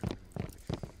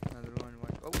 Another one.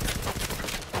 Oh!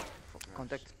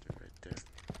 Contact. Right there.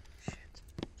 Shit.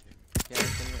 Yeah,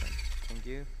 thank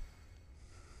you.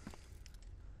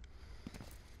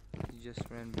 He just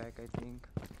ran back, I think.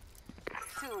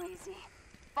 Too easy.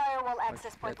 Firewall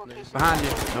access point that location. Behind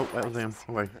you. Nope, that was them.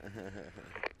 Wait.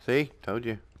 See? Told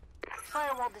you.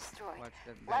 Firewall destroyed. Watch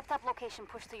that back. Laptop location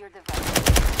pushed to your device.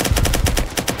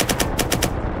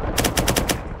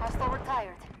 Hostile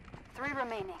retired. 3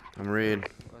 remaining. I'm red.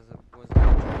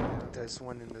 There's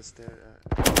one in the stair.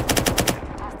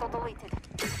 Hostile deleted.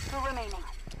 2 remaining.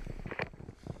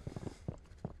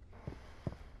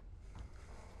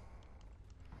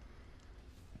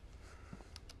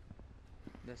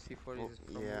 The C4 Oh, is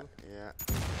from yeah, you. yeah.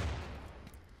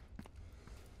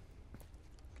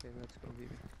 Okay, let's go,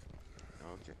 baby.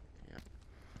 Okay, yeah.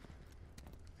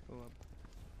 Go up.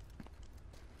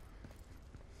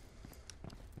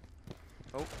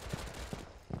 Oh,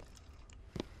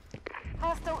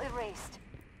 Hostile erased.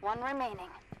 1 remaining.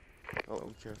 Oh,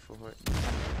 I'm careful. What?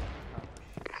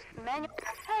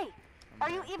 Hey, are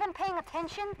you even paying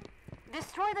attention?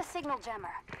 Destroy the signal jammer.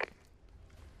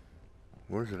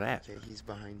 Where's it at? Okay, he's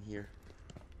behind here.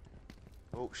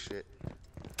 Oh shit.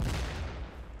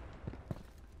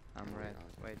 I'm red.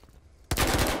 Wait.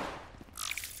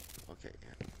 Okay,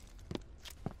 yeah.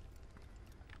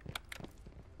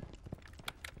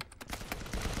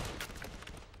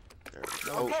 There we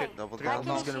go. Oh Okay, shit, double triple down.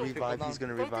 down, He's gonna triple revive. down. He's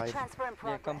gonna Data revive. transfer in Yeah,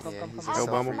 progress. come, Yeah, he's a Go, Hostile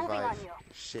Bumble. moving on self-revive. you.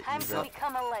 Shit, Time he's to up.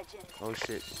 become a legend. Oh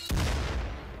shit.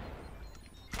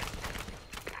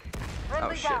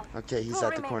 Friendly shit. down. Okay, he's 2 at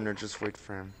the remaining. corner. Just wait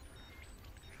for him.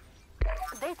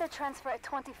 Data transfer at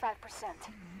 25%.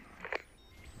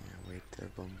 Yeah, wait there,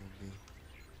 Bumblebee.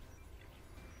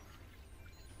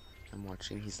 I'm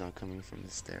watching. He's not coming from the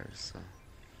stairs, so.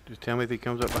 Just tell me if he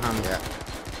comes up behind me. Yeah.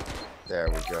 There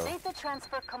we go. Data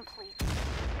transfer complete.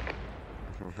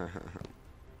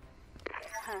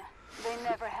 They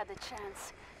never had a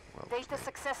chance. Well Data played.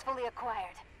 successfully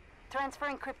acquired.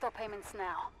 Transferring crypto payments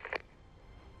now.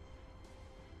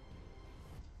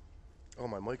 Oh,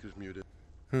 my mic is muted.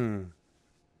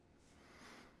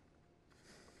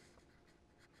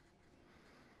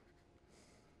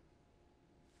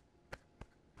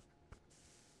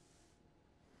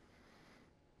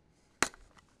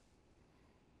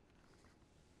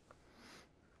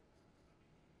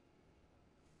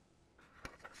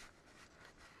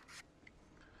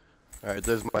 All right,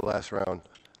 this is my last round.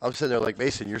 I'm sitting there like,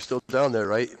 Mason, you're still down there,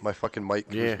 right? My fucking mic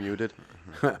Yeah. was muted.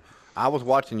 I was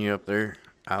watching you up there.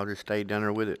 I'll just stay down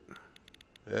there with it.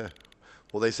 Yeah.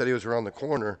 Well, they said he was around the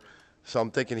corner, so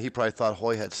I'm thinking he probably thought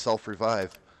Hoy had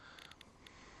self-revive.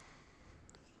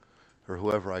 Or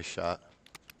whoever I shot.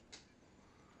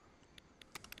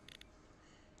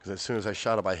 Because as soon as I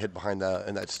shot him, I hid behind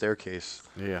in that staircase.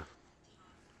 Yeah.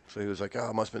 So he was like, oh,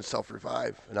 it must have been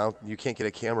self-revive. And now you can't get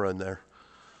a camera in there.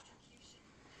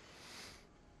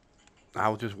 I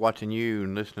was just watching you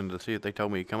and listening to see if they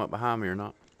told me to come up behind me or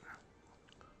not.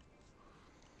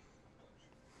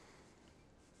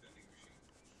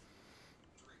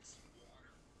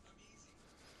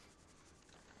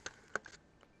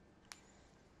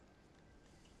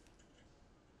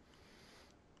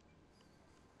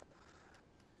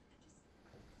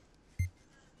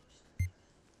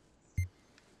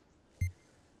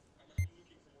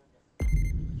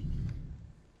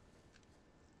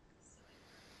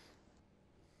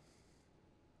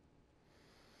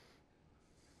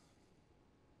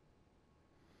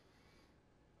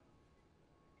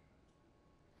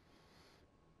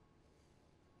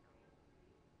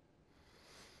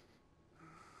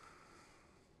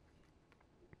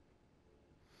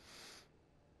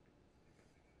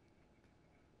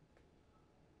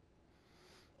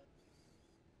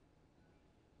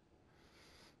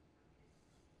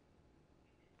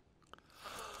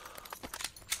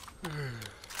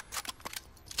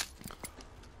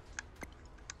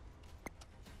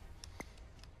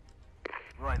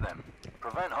 Right then.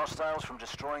 Prevent hostiles from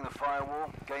destroying the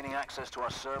firewall, gaining access to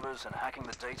our servers, and hacking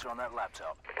the data on that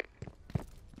laptop.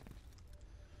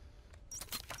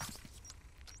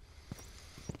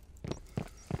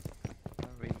 Are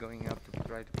we going up to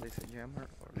try to place a jammer?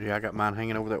 Or? Yeah, I got mine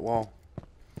hanging over that wall.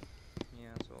 Yeah,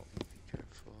 so. Be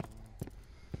careful.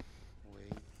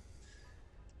 Wait.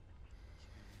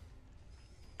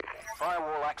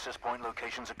 Firewall access point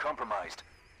locations are compromised.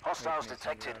 Hostiles Mason,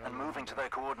 detected you're and alone. moving to their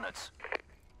coordinates.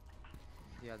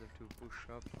 The other two push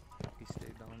up. We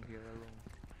stay down here alone.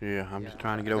 Yeah, I'm just Yeah,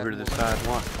 trying to get that over to this move. side.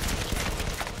 One.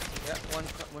 Yeah,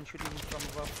 one shooting from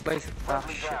above. Place it.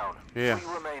 Friendly down. Yeah.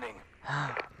 3 remaining.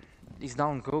 He's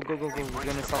down. Go, go, go, go. We're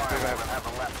gonna Firewall self and revive. have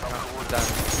the laptop coordinates. Done.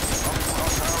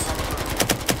 Hostiles on the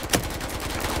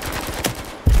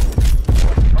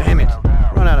move. Damn it. Hostile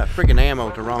down. Run out of freaking ammo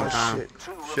at the wrong Oh time. shit.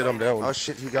 Two Shit, I'm remaining. down. Oh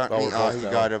shit, he got Oh, me. we're Oh, both he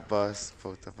down. got us.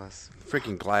 Both of us.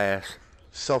 Freaking glass.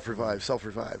 Self-revive,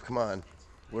 self-revive. Come on.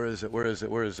 Where is it? Where is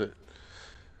it? Where is it?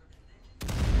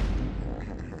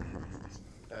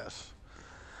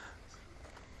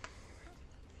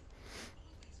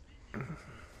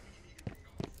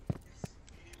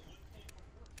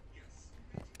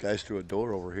 Guys through a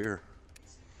door over here.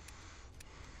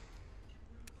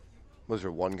 Was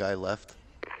there one guy left?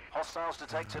 Hostiles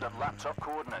detected at laptop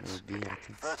coordinates. Maybe, I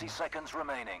think 30 so. seconds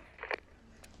remaining.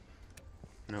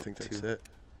 No, I think two. that's it.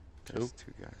 There's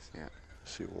two guys, yeah.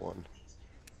 See one.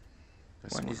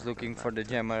 There's One is up looking there, for the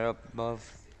laptop. jammer up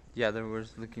above. The other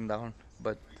was looking down,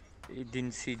 but he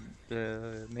didn't see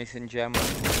the Mason jammer.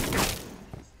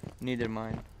 Neither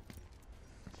mine.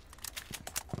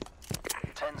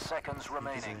 10 seconds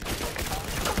remaining.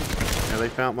 Yeah, they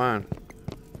found mine.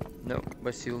 No,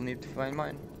 but still need to find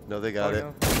mine. No, they got it.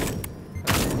 No.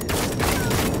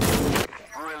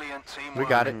 Brilliant teamwork. We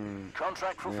got it.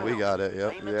 Contract fulfilled. We got it,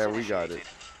 yep. Payments Yeah, we got it. initiated.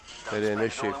 They didn't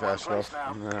Don't spend initiate it all in one fast place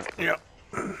enough. now.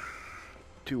 Yep.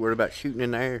 Too worried about shooting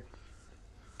in the air.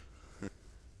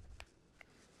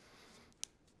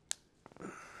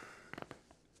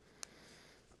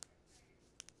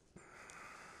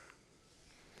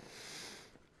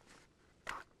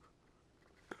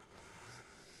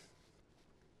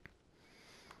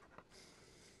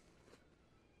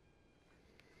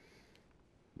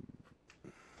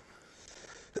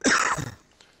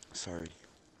 Sorry.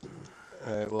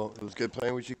 Alright, well, it was good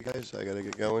playing with you guys. I gotta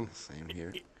get going. Same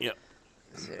here. Yep.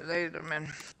 See you later, man.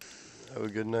 Have a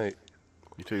good night.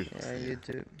 You too. Yeah, you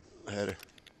too. Later.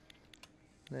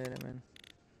 Later, man.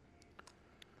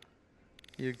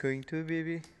 You're going to,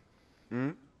 baby?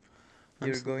 Hmm?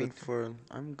 You're still going good for.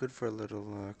 I'm good for a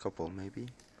little couple, maybe.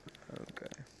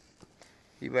 Okay.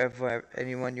 You have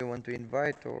anyone you want to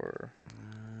invite, or?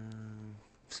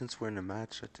 Since we're in a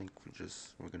match, I think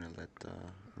we're gonna let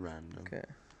random. Okay.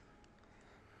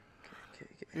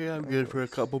 Yeah, I'm good for a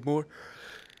couple more.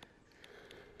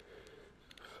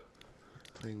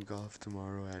 Playing golf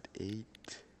tomorrow at 8.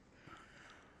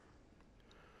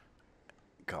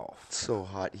 Golf. It's so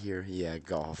hot here. Yeah,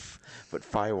 golf. But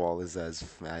Firewall is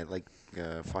I like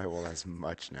Firewall as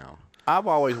much now. I've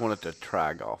always wanted to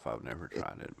try golf. I've never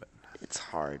tried it, but It's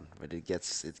hard, but it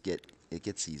gets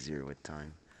easier with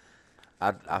time.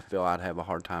 I feel I'd have a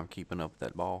hard time keeping up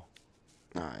that ball.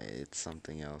 Nah, it's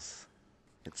something else.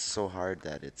 It's so hard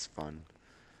that it's fun.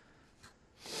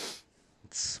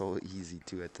 It's so easy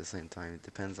too at the same time. It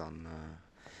depends on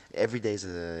every day's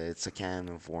it's a can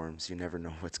of worms. You never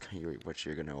know what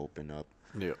you're gonna open up.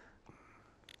 Yep.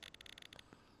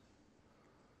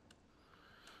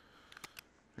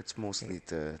 It's mostly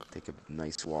to take a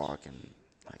nice walk and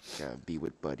like be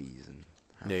with buddies and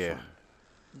have Yeah. fun.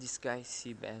 This guy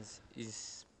Seabass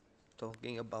is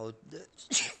talking about the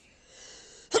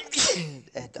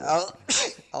at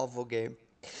Alvo game.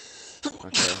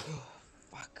 Okay.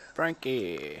 Fuck.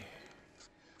 Frankie.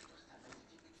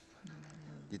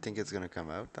 You think it's gonna come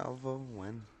out, Alvo?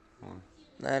 When? Or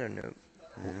I don't know.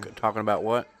 Talking about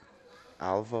what?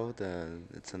 Alvo,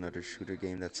 it's another shooter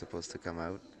game that's supposed to come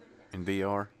out. In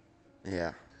VR?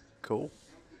 Yeah. Cool.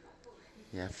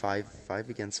 Yeah, five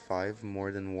against five,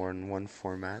 more than one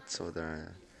format. So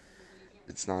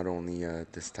it's not only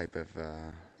this type of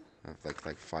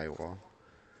like Firewall.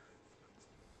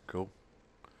 Cool.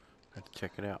 Have to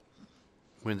check it out.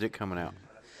 When's it coming out?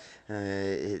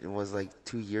 It was like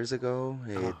 2 years ago.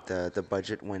 The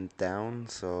budget went down,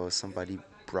 so somebody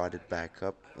brought it back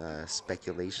up.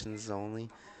 Speculations only,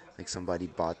 like somebody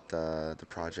bought the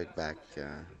project back,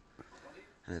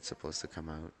 and it's supposed to come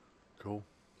out. Cool.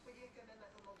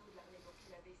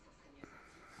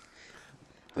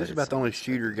 But This is about it's the only always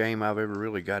shooter game I've ever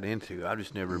really got into. I've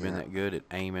just never been Yeah. that good at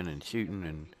aiming and shooting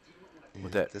and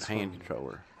with Yeah, that this hand one-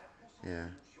 controller. Yeah.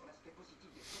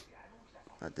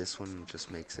 This one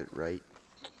just makes it right.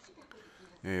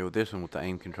 Yeah, with this one with the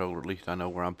aim controller, at least I know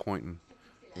where I'm pointing.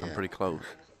 I'm Yeah. pretty close.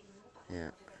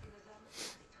 Yeah.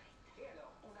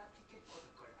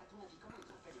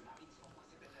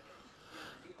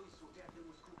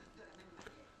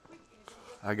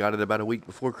 I got it about a week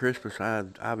before Christmas.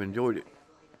 I've enjoyed it.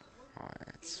 Oh,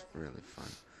 it's really fun.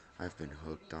 I've been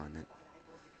hooked on it.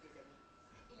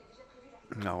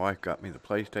 My wife got me the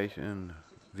PlayStation,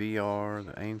 VR,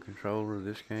 the aim controller,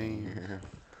 this game,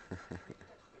 Yeah.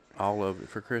 all of it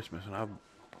for Christmas, and I've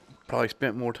probably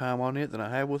spent more time on it than I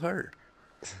have with her.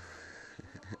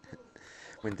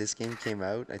 When this game came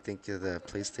out, I think the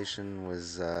PlayStation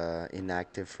was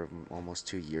inactive for almost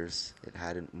 2 years. It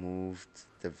hadn't moved.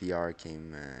 The VR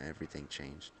came, everything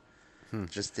changed.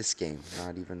 Just this game,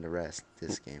 not even the rest.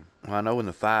 This game. Well, I know when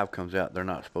the 5 comes out, they're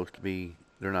not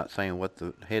saying what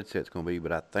the headset's going to be,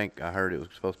 but I think I heard it was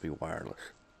supposed to be wireless.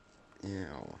 Yeah.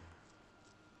 Well,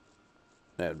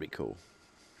 That'd be cool.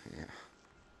 yeah.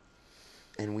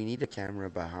 And we need a camera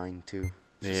behind too.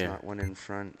 Just Yeah. not one in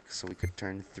front, so we could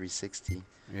turn 360.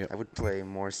 Yep. I would play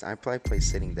more. I probably play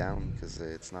sitting down because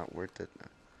it's not worth it.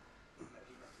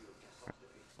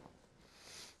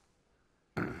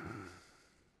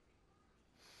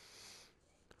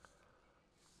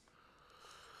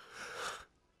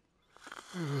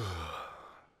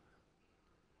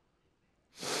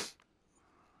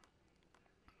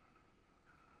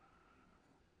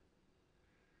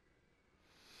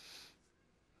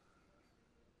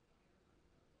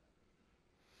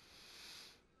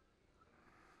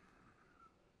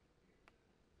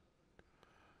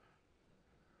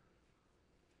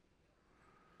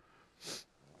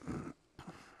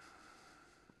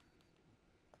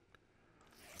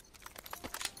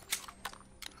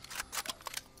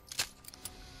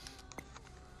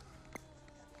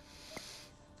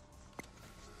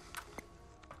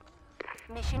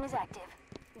 Mission is active.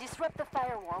 Disrupt the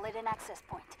firewall at an access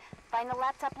point. Find the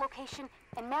laptop location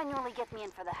and manually get me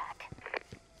in for the hack.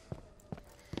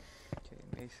 Okay,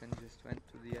 Mason just went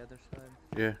to the other side.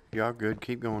 Yeah, y'all good.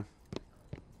 Keep going.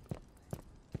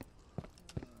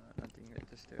 Nothing at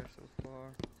the stairs so far.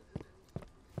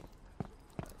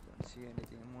 I don't see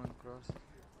anything in one cross so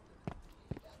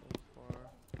far.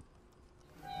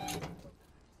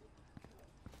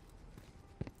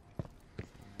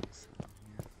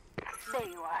 There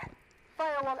you are.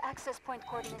 Firewall access point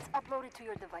coordinates uploaded to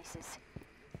your devices.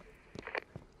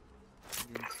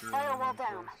 Didn't see Firewall anyone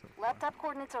down. close so far. Laptop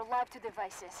coordinates are live to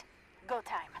devices. Go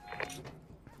time.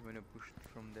 You wanna push it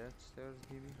from that stairs,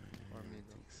 maybe? Or I middle?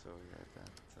 think so, yeah, that,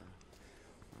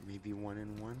 or maybe 1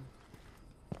 and 1.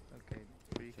 Okay,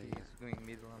 Freaky Okay, is going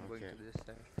middle, I'm going Okay. to this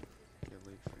stairs. Okay,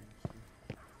 wait for him.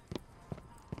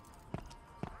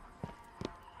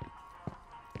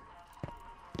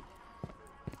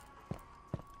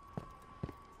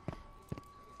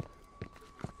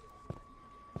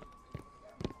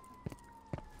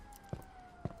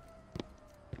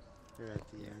 You're at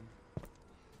the end.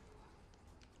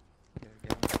 They're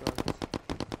getting close.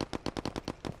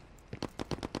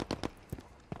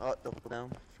 Oh, double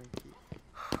down, Frankie.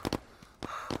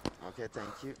 Okay,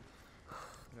 thank you.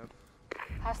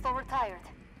 Hostile retired.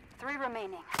 3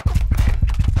 remaining.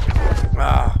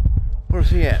 Ah, where's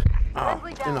he at? Oh,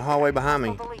 Friendly in the down. hallway behind me.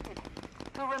 Hostile deleted.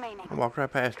 2 remaining. I walked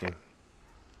right past him.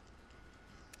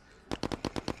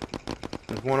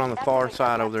 There's one on the far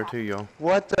side over there too, y'all.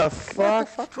 What the fuck?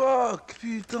 Fuck,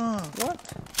 putain.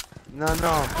 No.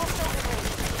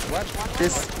 What?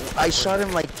 This, I shot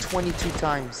him like 22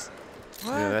 times.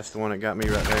 Yeah, that's the one that got me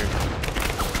right there.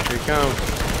 Here he comes.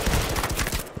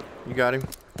 You got him?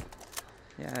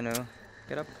 Yeah, I know.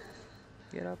 Get up.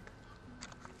 Get up.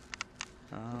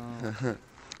 Oh.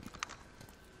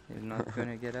 You're not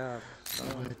gonna get up. So.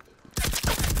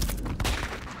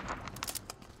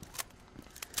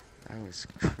 That was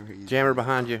crazy. Jammer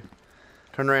behind you.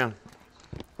 Turn around.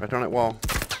 Right on that wall.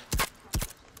 There's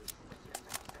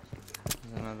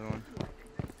another one.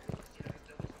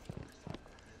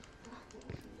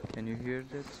 Can you hear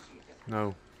that?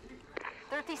 No.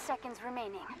 30 seconds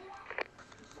remaining.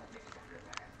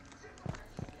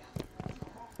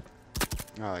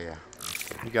 Oh yeah.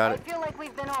 You got I it. feel like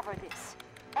we've been over this.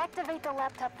 Activate the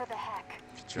laptop for the hack.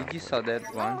 Did you saw that No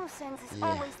one? loose ends is Yeah,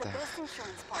 always the that- best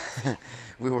insurance policy.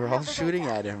 We were all Have the shooting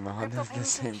data. at him all Crypto at the payments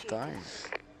same initiated. time.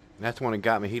 That's the one that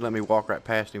got me. He let me walk right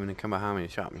past him and then come behind me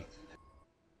and shot me.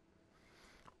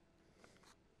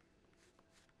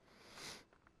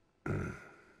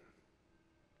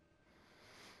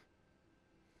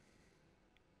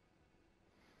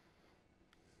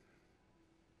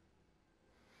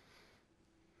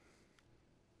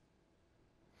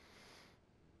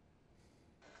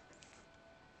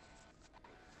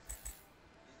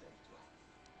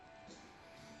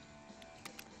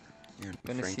 Yeah,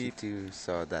 Gonna Frankie see- too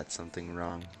saw that something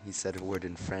wrong. He said a word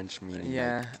in French meaning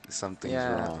Yeah. like something's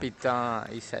Yeah, wrong. putain.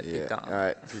 He said Yeah, putain.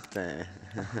 alright, putain.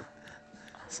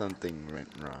 Something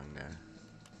went wrong there.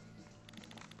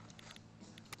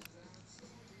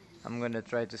 I'm gonna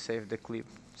try to save the clip.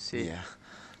 See? Yeah.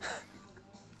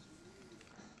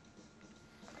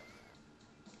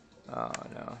 Oh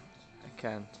no, I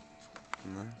can't.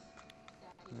 No?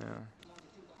 No.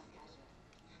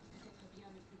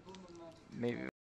 Maybe